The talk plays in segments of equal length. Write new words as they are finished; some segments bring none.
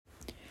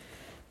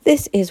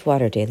This is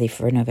Water Daily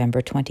for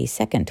November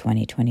 22nd,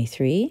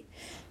 2023.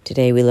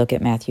 Today we look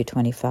at Matthew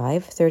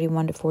 25,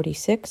 31 to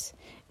 46,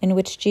 in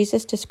which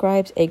Jesus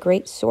describes a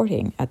great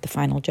sorting at the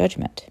final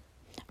judgment.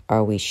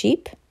 Are we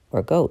sheep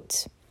or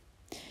goats?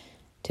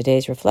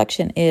 Today's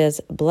reflection is,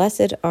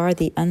 Blessed are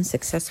the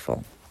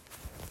unsuccessful.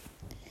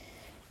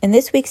 In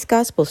this week's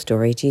gospel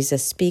story,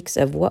 Jesus speaks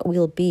of what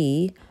will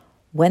be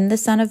when the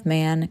Son of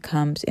Man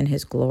comes in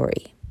his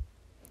glory.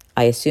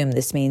 I assume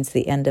this means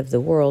the end of the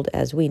world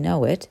as we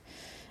know it.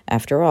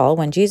 After all,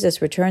 when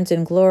Jesus returns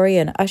in glory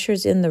and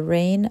ushers in the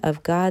reign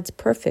of God's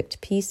perfect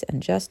peace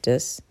and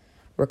justice,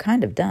 we're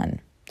kind of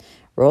done.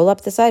 Roll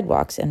up the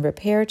sidewalks and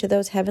repair to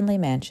those heavenly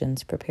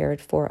mansions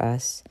prepared for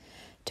us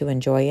to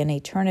enjoy an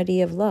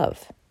eternity of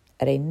love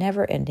at a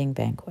never-ending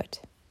banquet.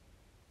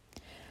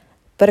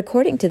 But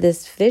according to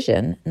this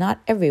vision,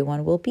 not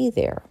everyone will be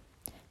there.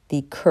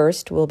 The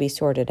cursed will be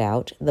sorted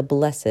out, the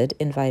blessed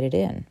invited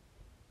in.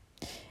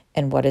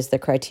 And what is the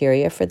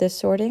criteria for this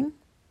sorting?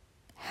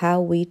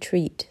 How we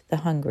treat the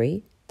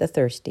hungry, the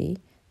thirsty,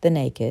 the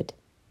naked,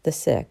 the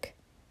sick,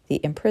 the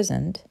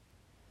imprisoned,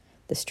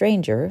 the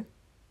stranger,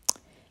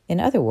 in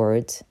other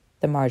words,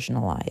 the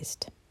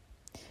marginalized.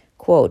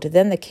 Quote,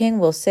 Then the king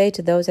will say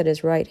to those at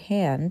his right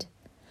hand,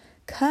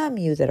 Come,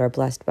 you that are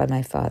blessed by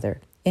my Father,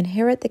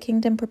 inherit the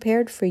kingdom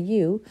prepared for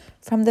you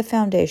from the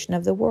foundation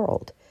of the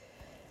world.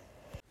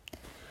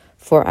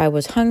 For I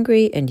was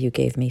hungry, and you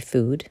gave me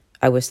food.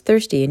 I was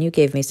thirsty, and you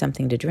gave me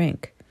something to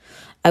drink.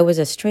 I was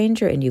a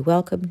stranger, and you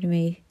welcomed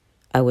me.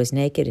 I was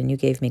naked, and you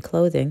gave me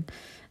clothing.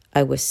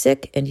 I was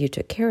sick, and you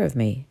took care of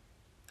me.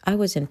 I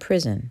was in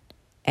prison,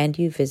 and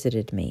you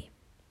visited me.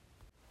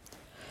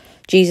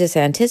 Jesus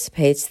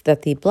anticipates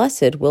that the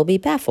blessed will be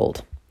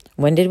baffled.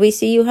 When did we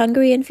see you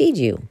hungry and feed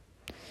you?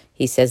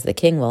 He says the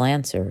king will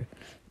answer,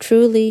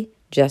 Truly,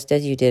 just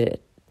as you did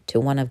it to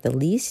one of the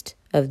least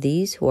of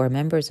these who are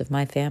members of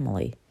my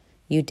family,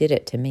 you did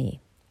it to me.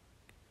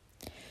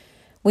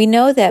 We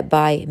know that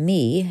by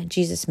me,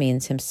 Jesus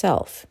means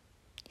himself.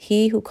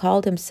 He who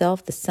called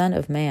himself the Son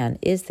of Man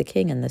is the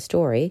king in the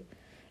story,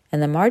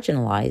 and the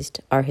marginalized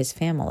are his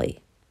family.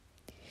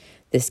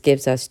 This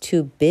gives us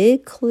two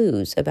big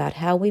clues about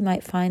how we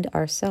might find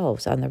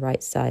ourselves on the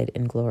right side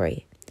in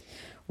glory.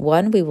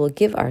 One, we will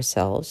give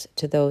ourselves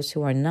to those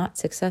who are not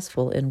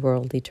successful in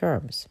worldly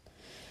terms.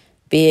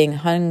 Being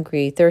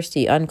hungry,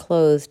 thirsty,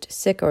 unclothed,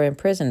 sick, or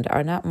imprisoned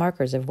are not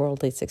markers of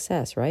worldly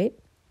success, right?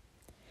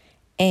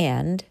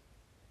 And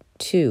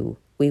two,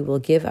 we will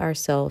give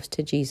ourselves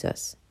to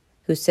Jesus,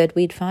 who said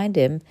we'd find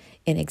him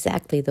in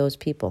exactly those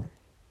people.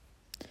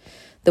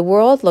 The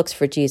world looks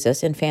for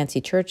Jesus in fancy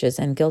churches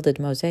and gilded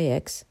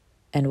mosaics,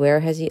 and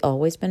where has he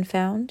always been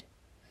found?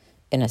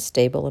 In a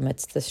stable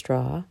amidst the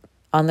straw,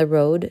 on the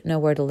road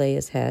nowhere to lay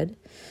his head,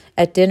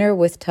 at dinner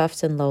with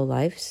toughs and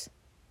lowlifes,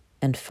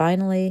 and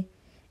finally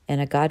in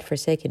a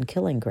God-forsaken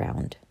killing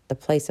ground, the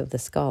place of the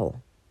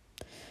skull.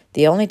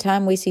 The only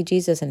time we see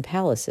Jesus in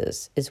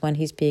palaces is when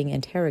he's being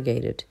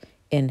interrogated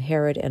in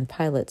Herod and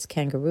Pilate's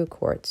kangaroo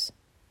courts.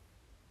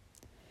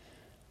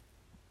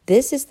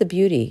 This is the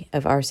beauty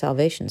of our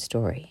salvation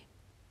story,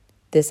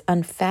 this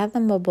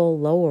unfathomable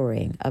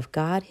lowering of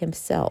God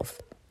himself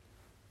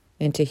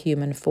into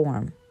human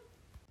form.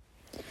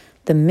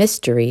 The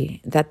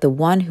mystery that the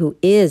one who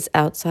is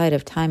outside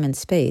of time and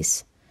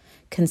space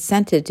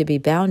consented to be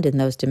bound in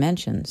those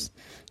dimensions,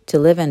 to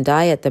live and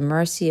die at the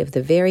mercy of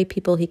the very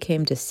people he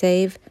came to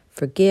save,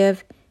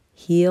 forgive,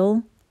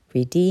 heal,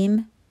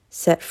 redeem,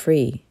 set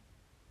free.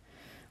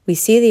 We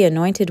see the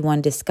Anointed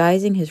One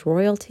disguising his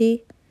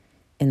royalty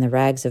in the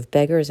rags of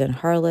beggars and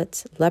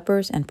harlots,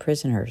 lepers and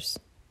prisoners.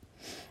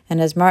 And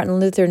as Martin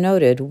Luther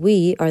noted,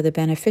 we are the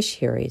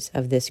beneficiaries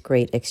of this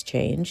great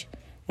exchange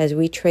as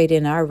we trade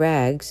in our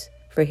rags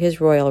for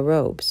his royal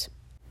robes.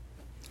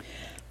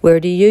 Where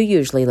do you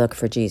usually look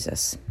for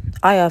Jesus?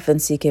 I often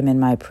seek him in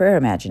my prayer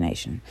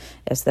imagination,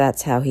 as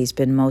that's how he's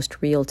been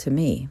most real to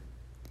me.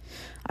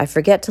 I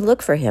forget to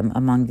look for him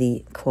among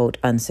the, quote,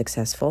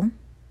 unsuccessful.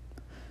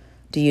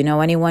 Do you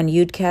know anyone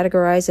you'd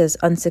categorize as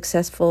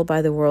unsuccessful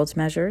by the world's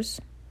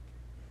measures?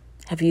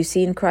 Have you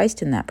seen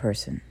Christ in that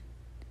person?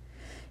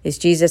 Is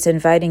Jesus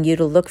inviting you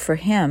to look for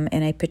him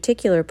in a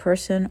particular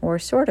person or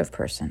sort of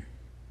person?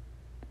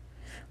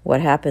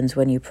 What happens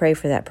when you pray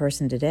for that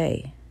person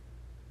today?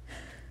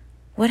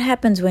 What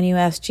happens when you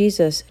ask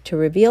Jesus to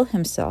reveal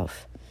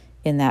himself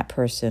in that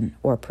person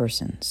or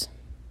persons?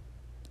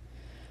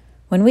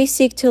 When we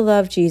seek to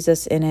love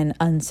Jesus in an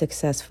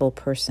unsuccessful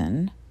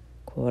person,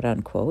 quote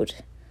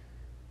unquote,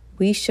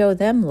 we show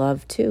them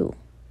love too.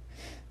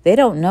 They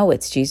don't know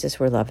it's Jesus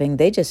we're loving.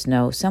 They just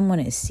know someone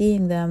is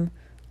seeing them,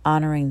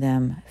 honoring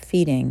them,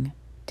 feeding,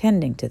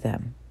 tending to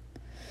them.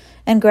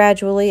 And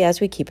gradually, as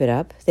we keep it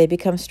up, they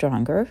become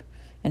stronger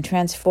and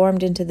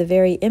transformed into the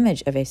very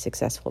image of a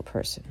successful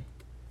person.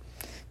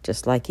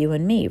 Just like you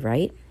and me,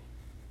 right?